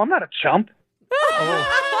 hell no, I'm not a chump.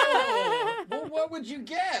 Oh. Well, what would you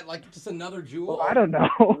get? Like just another jewel? Well, I don't know.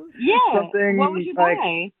 Yeah. Something What would you like-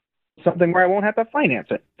 buy? Something where I won't have to finance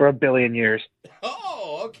it for a billion years.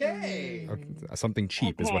 Oh, okay. Something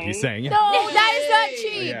cheap is what he's Okay. saying. No, that is not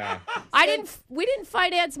cheap. Yeah. We didn't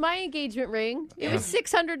finance my engagement ring. It was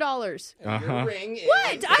 $600. Uh-huh. Your ring is...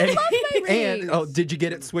 What? I love my rings. And, oh, did you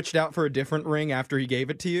get it switched out for a different ring after he gave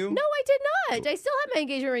it to you? No, I did not. I still have my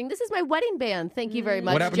engagement ring. This is my wedding band. Thank you very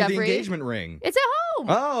much, What happened Jeffrey. to the engagement ring? It's at home.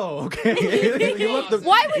 Oh, okay. You left the,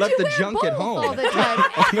 Why would left you the wear junk both at home. all the time?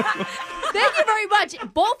 Thank you very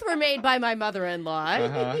much. Both were made by my mother-in-law,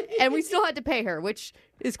 and we still had to pay her, which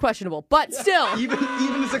is questionable, but still. Even the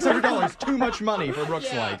 $600, too much money for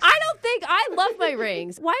Brooke's likes. I don't think I love my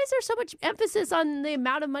rings. Why is there so much emphasis on the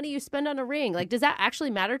amount of money you spend on a ring? Like, does that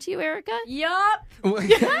actually matter to you, Erica? Yup.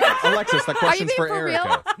 Alexis, that question's being for for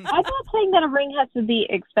Erica. I'm not saying that a ring has to be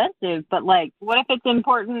expensive, but like, what if it's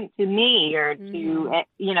important to me or to,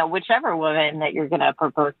 whichever woman that you're going to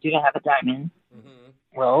propose to have a diamond?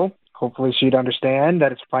 Well, hopefully she'd understand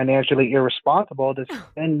that it's financially irresponsible to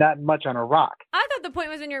spend that much on a rock. I thought the point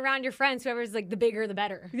was when you're around your friends, whoever's like the bigger the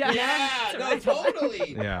better. Yeah, no,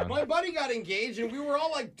 totally. Yeah. My buddy got engaged, and we were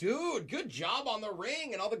all like, dude, good job on the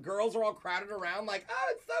ring. And all the girls are all crowded around like,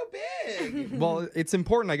 oh, it's so big. Well, it's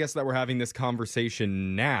important, I guess, that we're having this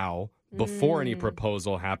conversation now before any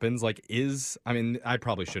proposal happens. Like, I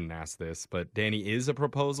probably shouldn't ask this, but Danny, is a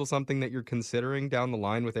proposal something that you're considering down the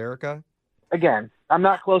line with Erica? Again, I'm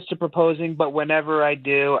not close to proposing, but whenever I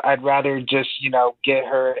do, I'd rather just, get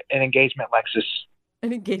her an engagement Lexus.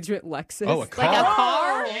 An engagement Lexus. Oh, a car. Like a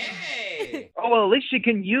car? Hey. Oh, well, at least she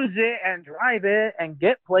can use it and drive it and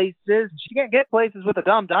get places. She can't get places with a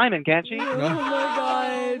dumb diamond, can she? Oh, my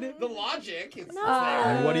God. The logic is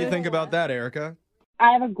And what do you think about that, Erica?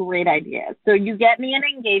 I have a great idea. So you get me an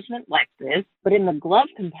engagement Lexus, but in the glove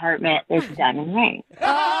compartment, there's a diamond ring.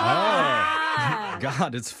 Oh.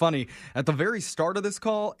 God, it's funny. At the very start of this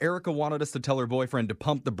call, Erica wanted us to tell her boyfriend to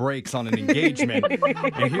pump the brakes on an engagement.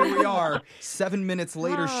 And here we are, 7 minutes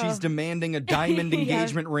later, she's demanding a diamond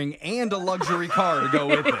engagement ring and a luxury car to go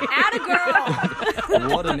with it. Atta girl.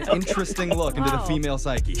 What an interesting look into the female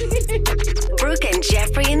psyche. Brooke and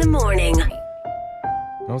Jeffrey in the morning.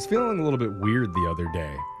 I was feeling a little bit weird the other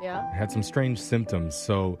day. Yeah. I had some strange symptoms,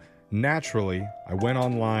 so naturally, I went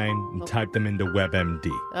online and typed them into WebMD.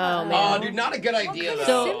 Oh, man. Oh, dude, not a good idea,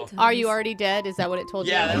 though. So, are you already dead? Is that what it told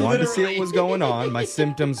you? Yeah, I wanted to see what was going on. My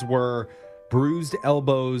symptoms were bruised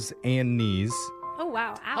elbows and knees, Oh,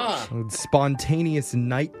 wow. Ouch. spontaneous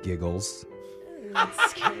night giggles,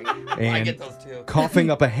 That's scary. I and get those too. coughing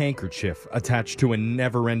up a handkerchief attached to a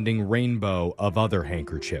never-ending rainbow of other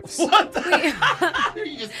handkerchiefs. What the?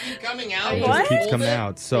 You just keep coming out. It You just keeps hold coming it?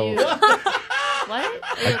 out. So What?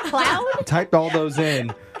 A cloud? I typed all those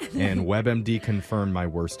in, and WebMD confirmed my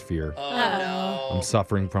worst fear. Oh, no. I'm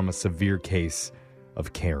suffering from a severe case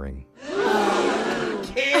of caring.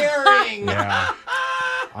 Caring. Yeah.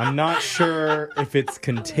 I'm not sure if it's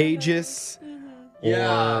contagious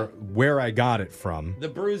or where I got it from. The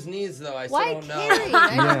bruised knees, though, I still Why don't know. caring?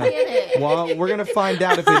 I don't get it. Well, we're going to find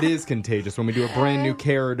out if it is contagious when we do a brand new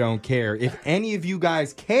Care or Don't Care. If any of you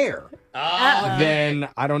guys care then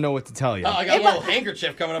I don't know what to tell you. Oh, I got a little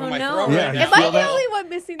handkerchief coming up in my throat Yeah, right you now. Am I feel the that? only one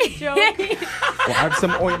missing the joke? Well, I have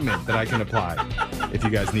some ointment that I can apply if you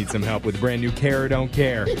guys need some help with brand new Care or Don't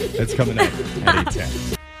Care. That's coming up at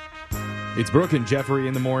 8:10. It's Brooke and Jeffrey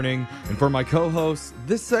in the morning, and for my co-hosts,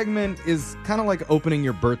 this segment is kind of like opening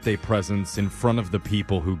your birthday presents in front of the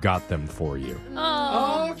people who got them for you.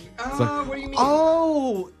 Oh, It's like, what do you mean?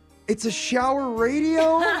 oh, it's a shower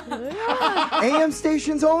radio? AM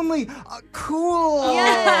stations only? Cool.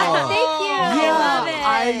 Yeah, thank you. Yeah, I love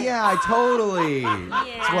it. I totally.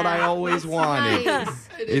 It's what I always wanted. Nice.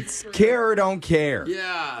 It's Care or Don't Care.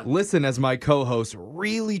 Yeah. Listen as my co-hosts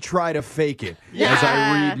really try to fake it as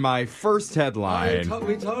I read my first headline.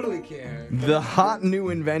 We totally care. The hot new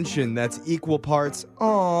invention that's equal parts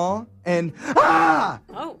aw and ah!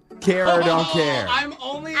 Oh. Care or Don't Care.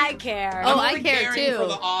 I care. Oh, I'm I only care caring too. for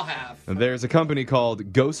the all half. There's a company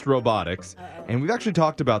called Ghost Robotics, and we've actually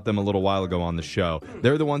talked about them a little while ago on the show.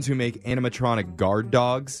 They're the ones who make animatronic guard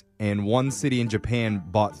dogs, and one city in Japan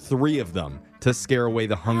bought 3 of them to scare away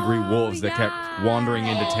the hungry wolves that kept wandering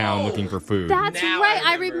into town looking for food. That's right.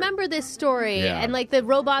 I remember this story. Yeah. And like the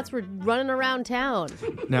robots were running around town.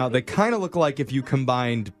 Now, they kind of look like if you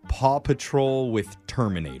combined Paw Patrol with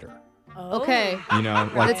Terminator. Okay. You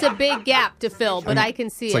know, like It's a big gap to fill, but I can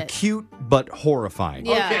see it's it. like cute but horrifying.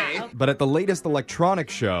 Yeah. Okay. But at the latest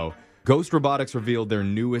electronics show, Ghost Robotics revealed their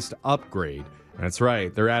newest upgrade. That's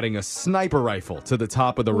right, they're adding a sniper rifle to the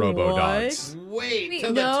top of the Robo-Dogs. Wait, to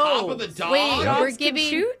the no. top of the dog? Wait, Yep.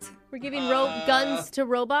 we're giving guns to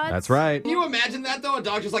robots? That's right. Can you imagine that, though? A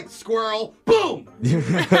dog just like, squirrel, boom!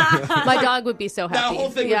 My dog would be so That happy. whole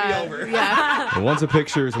thing would be over. Yeah. And once the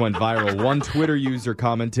pictures went viral, one Twitter user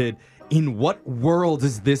commented, "In what world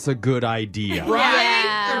is this a good idea?"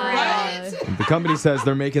 Right? The company says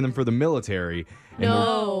they're making them for the military. And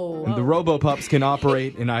No. the Robo-Pups can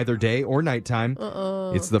operate in either day or nighttime.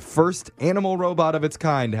 It's the first animal robot of its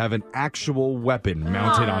kind to have an actual weapon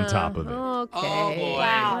mounted on top of it. Oh, Okay. boy.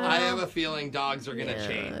 Wow. I have a feeling dogs are going to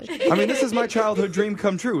change. I mean, this is my childhood dream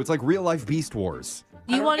come true. It's like real life Beast Wars.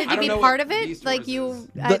 You wanted I to don't be know part what of it? Beast Like Wars you.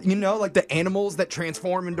 You know, like the animals that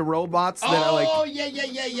transform into robots that are like. Oh,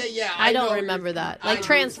 yeah. I don't know remember that. I Like do.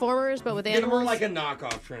 Transformers, but with They animals. were like a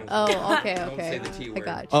knockoff Transformer. Oh, okay, Don't okay. say the T I word.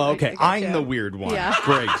 got you. Oh, okay. I I'm gotcha. the weird one. Yeah.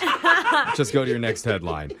 Great. Let's just go to your next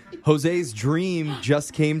headline. Jose's dream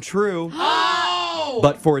just came true, Oh!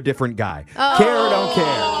 but for a different guy. Care or don't care?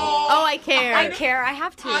 Oh, I care. I care. I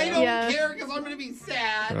have to. I don't Yeah. care because I'm going to be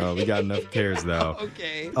sad. Oh, we got enough cares, though.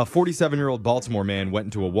 Okay. A 47-year-old Baltimore man went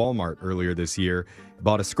into a Walmart earlier this year,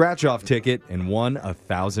 bought a scratch-off ticket, and won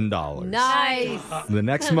 $1,000. Nice. The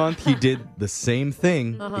next month, he did the same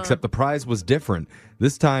thing, except the prize was different.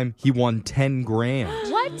 This time, he won 10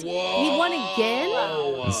 grand. What? He won again?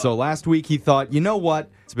 And so last week, he thought, you know what?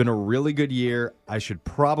 It's been a really good year. I should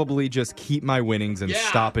probably just keep my winnings and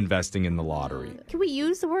stop investing in the lottery. Can we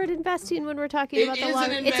use the word investing when we're talking It about the is an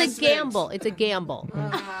lottery? It's a investment. gamble. It's a gamble.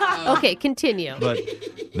 Okay, continue. But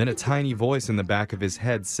then a tiny voice in the back of his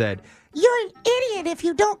head said, You're an idiot if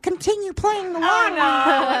you don't continue playing the lottery.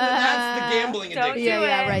 That's the gambling Don't addiction.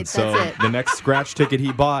 yeah, right. so That's it. the next scratch ticket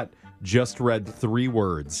he bought just read 3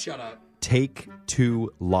 words. Shut up. Take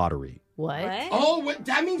 2 lottery. What? Oh,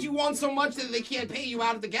 that means you won so much that they can't pay you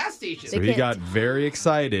out at the gas station. So he got very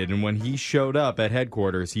excited, and when he showed up at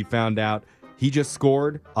headquarters, he found out he just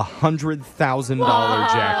scored a $100,000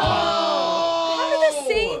 jackpot. How do the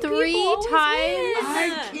same 3 people times? win?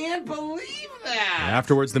 I can't believe that. And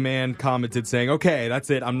afterwards, the man commented saying, okay, that's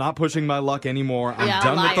it. I'm not pushing my luck anymore. I'm Yeah,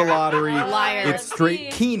 done with the liar. lottery. Liar. It's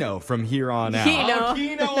straight Keno from here on out. Oh,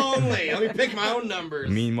 Keno only. Let me pick my own numbers.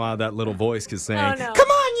 Meanwhile, that little voice is saying, Oh, no. Come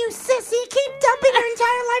on, you sissy. Keep dumping your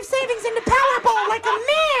entire life savings into Powerball like a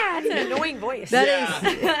man. That's an annoying voice.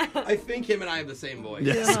 I think him and I have the same voice.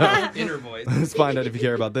 Yeah, Inner voice. let's find out if you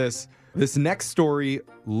care about this. This next story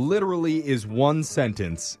literally is one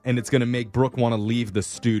sentence, and it's going to make Brooke want to leave the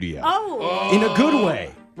studio. Oh. In a good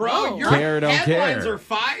way. Bro, your Care or don't headlines care. are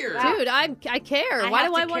fire. Dude, I care. Why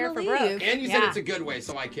have do I to want care to for leave? Brooke. And you said it's a good way,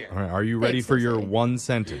 so I care. All right, are you ready Thanks, for your Jose. one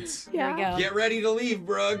sentence? Here we go. Get ready to leave,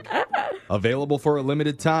 Brooke. Available for a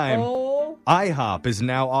limited time, Oh. IHOP is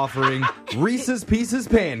now offering Reese's Pieces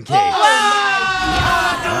pancakes. Oh,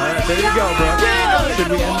 All right, there you go, Brooke. Should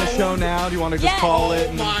we end the show now? Do you want to just call it?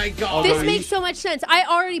 Oh, my God. I'll This go makes eat? so much sense. I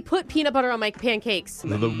already put peanut butter on my pancakes.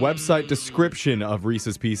 The website description of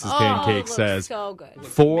Reese's Pieces Oh, pancakes looks says so good.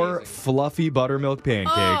 4 fluffy buttermilk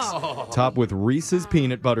pancakes, Oh. topped with Reese's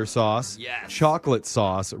peanut butter sauce, Yes. chocolate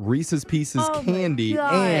sauce, Reese's Pieces Oh my candy,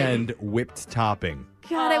 God. and whipped topping.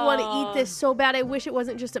 God, I want to eat this so bad. I wish it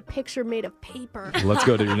wasn't just a picture made of paper. Let's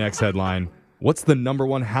go to your next headline. What's the number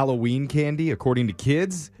one Halloween candy according to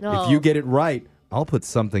kids? Oh. If you get it right, I'll put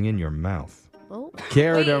something in your mouth. Oh.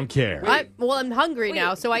 Care or don't care? I'm hungry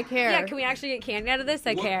now, so I care. Yeah, can we actually get candy out of this?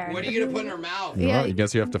 I care. What are you going to put in her mouth? Well, I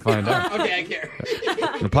guess you have to find out. Okay, I care.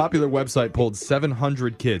 The popular website polled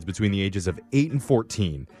 700 kids between the ages of 8 and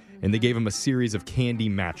 14, and they gave them a series of candy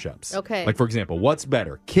matchups. Okay. Like, for example, what's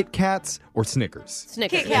better, Kit Kats or Snickers?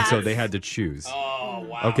 Snickers. Kit And so Kats. they had to choose. Oh,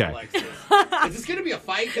 wow. Okay. Alexis. Is this going to be a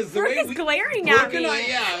fight? Because the Brooke way is glaring at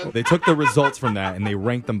me. They took the results from that and they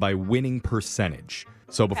ranked them by winning percentage.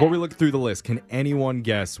 So before we look through the list, can anyone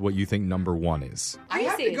guess what you think number one is? I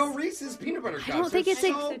have to go Reese's peanut butter cups. I don't think They're it's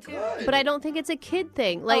so a, good. but I don't think it's a kid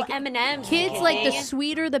thing. Like M&M's. kids, like the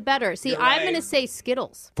sweeter the better. See, You're I'm right. gonna say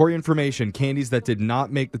Skittles. For your information, candies that did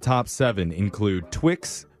not make the top 7 include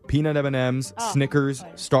Twix, Peanut M&Ms, Snickers,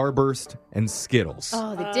 Starburst, and Skittles.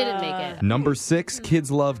 Oh, they didn't make it. Number 6,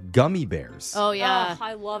 kids love gummy bears. Oh yeah,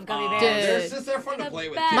 I love gummy Dude. bears. They're fun to play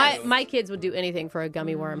with. my kids would do anything for a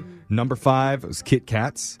gummy worm. Number 5 was Kit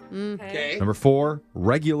Kats. Okay. Number 4,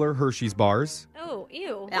 regular Hershey's bars. Oh,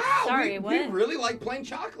 ew. Wow, Sorry, we what? really like plain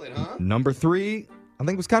chocolate, huh? Number 3, I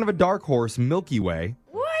think was kind of a dark horse, Milky Way.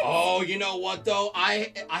 Oh, you know what though?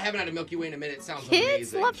 I haven't had a Milky Way in a minute. It sounds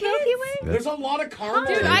Kids amazing. love Milky Way. There's a lot of carbs.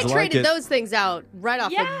 Dude, Kids I like traded it. those things out right off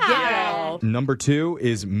the get-go. Number 2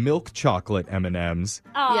 is milk chocolate M&Ms.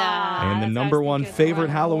 Yeah. And the number one favorite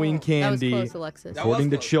Halloween candy, close, Alexis. That according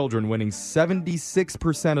was to children, winning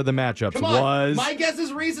 76% of the matchups Come on. was My guess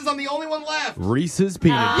is Reese's. I'm the only one left. Reese's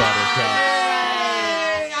Peanut Butter Cup.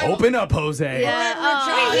 Open up, Jose.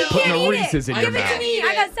 Wait, he Putting can't a eat Reese's it. in your Give it mouth. to me.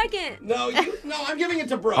 I got second. No, I'm giving it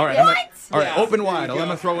to Brooke. All right, What? all right, Yeah. open wide. I'm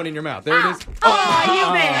gonna throw it in your mouth. There it is. Oh, you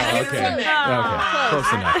Oh, missed. okay. Okay.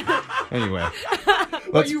 Close enough. Anyway,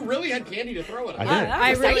 Well, you really had candy to throw at us.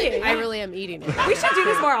 I did. I really am eating it. We should do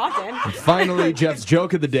this more often. Finally, Jeff's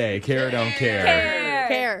joke of the day. Care or don't care?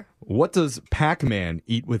 Care. What does Pac-Man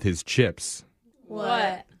eat with his chips?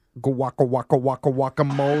 What? Waka waka waka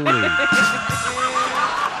guacamole.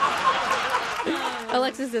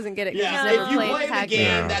 Alexis doesn't get it because Yeah, she's never if you played play the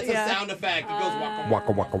Pac-Man. game, that's a sound effect. It goes waka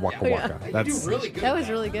Waka waka waka waka. You That's do really good. That was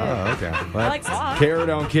really good. Oh, okay. Well, like sauce. care or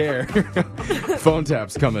don't care. Phone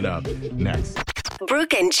taps coming up next.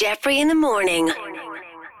 Brooke and Jeffrey in the morning.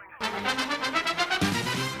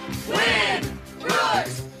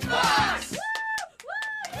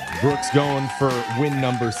 Brooke's going for win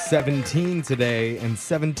number 17 today, and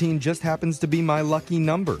 17 just happens to be my lucky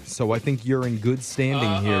number. So I think you're in good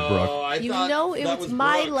standing here, Brooke. You know it was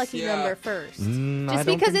my lucky number first. I Just don't because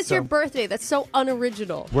think it's your so. birthday. That's so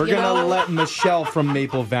unoriginal. We're you going to know? let Michelle from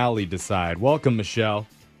Maple Valley decide. Welcome, Michelle.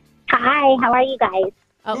 Hi, how are you guys?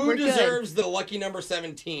 Who we're good. deserves the lucky number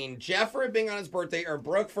 17? Jeff for it being on his birthday, or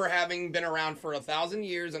Brooke for having been around for 1,000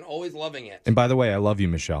 years and always loving it? And by the way, I love you,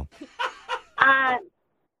 Michelle.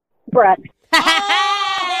 Brooke.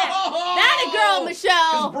 That a girl,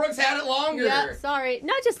 Michelle. Because Brooke's had it longer. Yeah, sorry.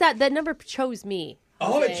 Not just that. The number chose me.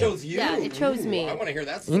 Oh, Okay. it chose you? Yeah, it chose me. I want to hear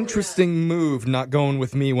that story. Interesting move not going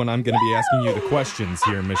with me when I'm going to be asking you the questions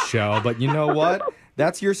here, Michelle. But you know what?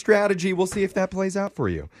 That's your strategy. We'll see if that plays out for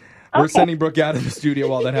you. We're sending Brooke out of the studio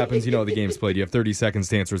while that happens. You know the game's played. You have 30 seconds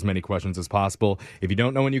to answer as many questions as possible. If you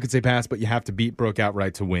don't know when you can say pass, but you have to beat Brooke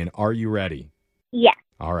outright to win. Are you ready? Yes.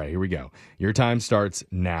 All right, here we go. Your time starts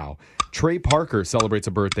now. Trey Parker celebrates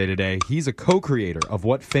a birthday today. He's a co-creator of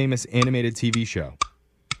what famous animated TV show?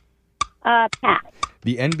 Pass.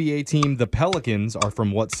 The NBA team, the Pelicans, are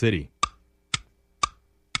from what city?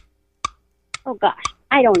 Oh gosh,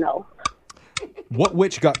 I don't know. What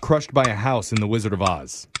witch got crushed by a house in The Wizard of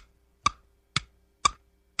Oz?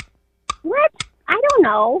 What? I don't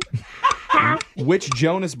know. Pass. Which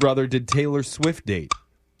Jonas brother did Taylor Swift date?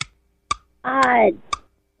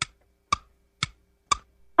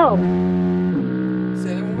 Oh.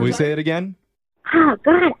 Will we say it again? Oh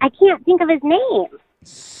God, I can't think of his name.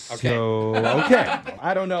 So, okay.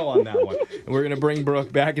 I don't know on that one. We're going to bring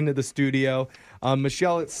Brooke back into the studio.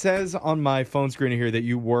 Michelle, it says on my phone screen here that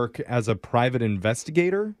you work as a private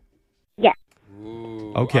investigator? Yes.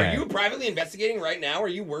 Okay. Are you privately investigating right now? Are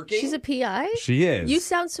you working? She's a PI? She is. You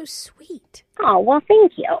sound so sweet. Oh, well,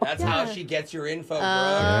 thank you. That's how she gets your info, bro.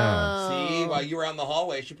 Yeah. See, while you were out in the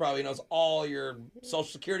hallway, she probably knows all your social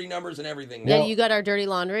security numbers and everything. Yeah, you got our dirty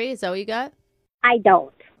laundry? Is that what you got? I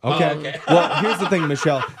don't. Okay. Oh, okay. Well, here's the thing,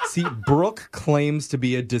 Michelle. See, Brooke claims to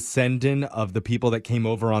be a descendant of the people that came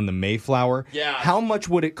over on the Mayflower. Yeah. How much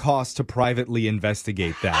would it cost to privately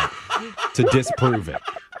investigate that to disprove it?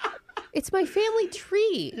 It's my family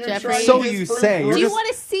tree, Jeffrey. So you say. Do you want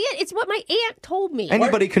to see it? It's what my aunt told me.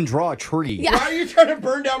 Anybody can draw a tree. Yeah. Why are you trying to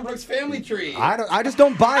burn down Brooke's family tree? I just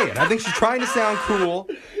don't buy it. I think she's trying to sound cool.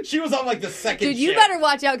 She was on like the second Dude, you shift. better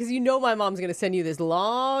watch out because you know my mom's going to send you this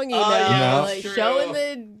long email yeah, like, true. showing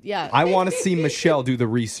the, yeah. I want to see Michelle do the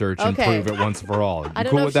research and Okay. prove it once for all. You I don't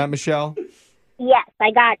cool know with if that, Michelle? Yes,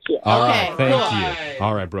 I got you. All Okay, right, thank cool. you.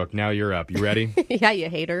 All right, Brooke, now you're up. You ready? Yeah, you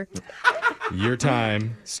hater. Your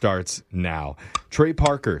time starts now. Trey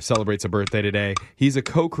Parker celebrates a birthday today. He's a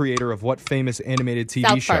co-creator of what famous animated TV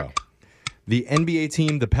South show? Park. The NBA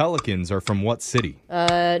team, the Pelicans, are from what city?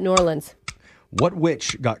 New Orleans. What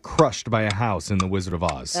witch got crushed by a house in The Wizard of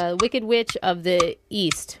Oz? Wicked Witch of the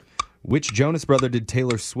East. Which Jonas brother did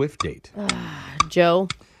Taylor Swift date? Joe.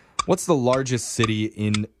 What's the largest city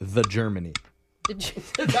in the Germany?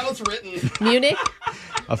 That was written. Munich.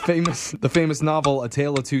 The famous novel A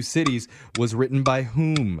Tale of Two Cities was written by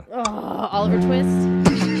whom? Oliver Twist.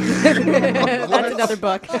 That's another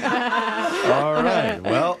book. All right.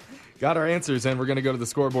 Well, got our answers, and we're going to go to the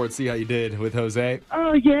scoreboard, see how you did with Jose.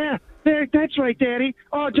 Oh, yeah. That's right, Daddy.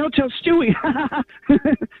 Oh, don't tell Stewie.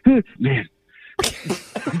 Man.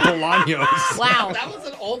 Bolaños. Wow. That was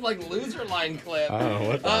an old like loser line clip. Oh,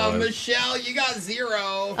 what that was. Michelle, you got 0.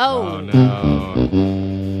 Oh,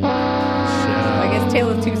 no. I guess Tale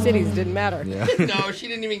of Two Cities didn't matter. Yeah. No, she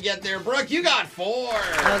didn't even get there. Brooke, you got 4.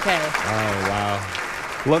 Okay. Oh,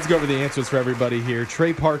 wow. Let's go over the answers for everybody here.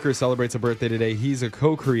 Trey Parker celebrates a birthday today. He's a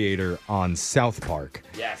co-creator on South Park.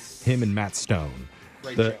 Yes. Him and Matt Stone.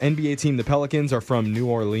 Great The show. NBA team, the Pelicans, are from New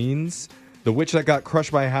Orleans. The witch that got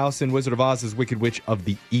crushed by a house in Wizard of Oz is Wicked Witch of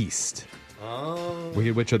the East. Oh.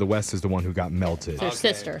 Wicked Witch of the West is the one who got melted. It's her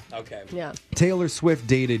sister. Okay. Yeah. Taylor Swift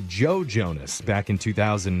dated Joe Jonas back in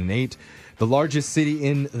 2008. The largest city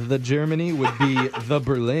in the Germany would be the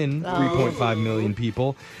Berlin, 3.5 million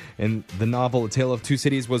people. And the novel A Tale of Two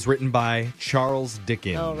Cities was written by Charles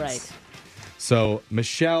Dickens. Oh, right. So,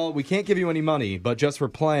 Michelle, we can't give you any money, but just for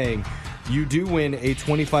playing, you do win a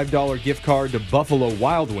 $25 gift card to Buffalo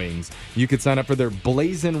Wild Wings. You could sign up for their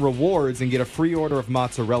Blazin' Rewards and get a free order of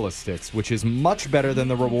mozzarella sticks, which is much better than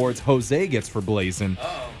the rewards Jose gets for Blazin',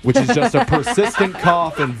 which is just a persistent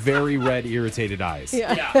cough and very red, irritated eyes.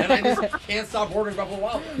 Yeah, and I just can't stop ordering Buffalo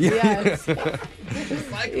Wild Wings. Yes.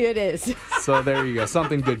 It is. So there you go.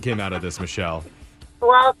 Something good came out of this, Michelle.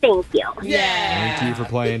 Well, thank you. Yeah. Thank you for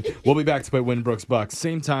playing. We'll be back to play Win Brooks Bucks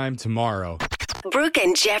same time tomorrow. Brooke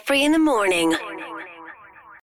and Jeffrey in the morning.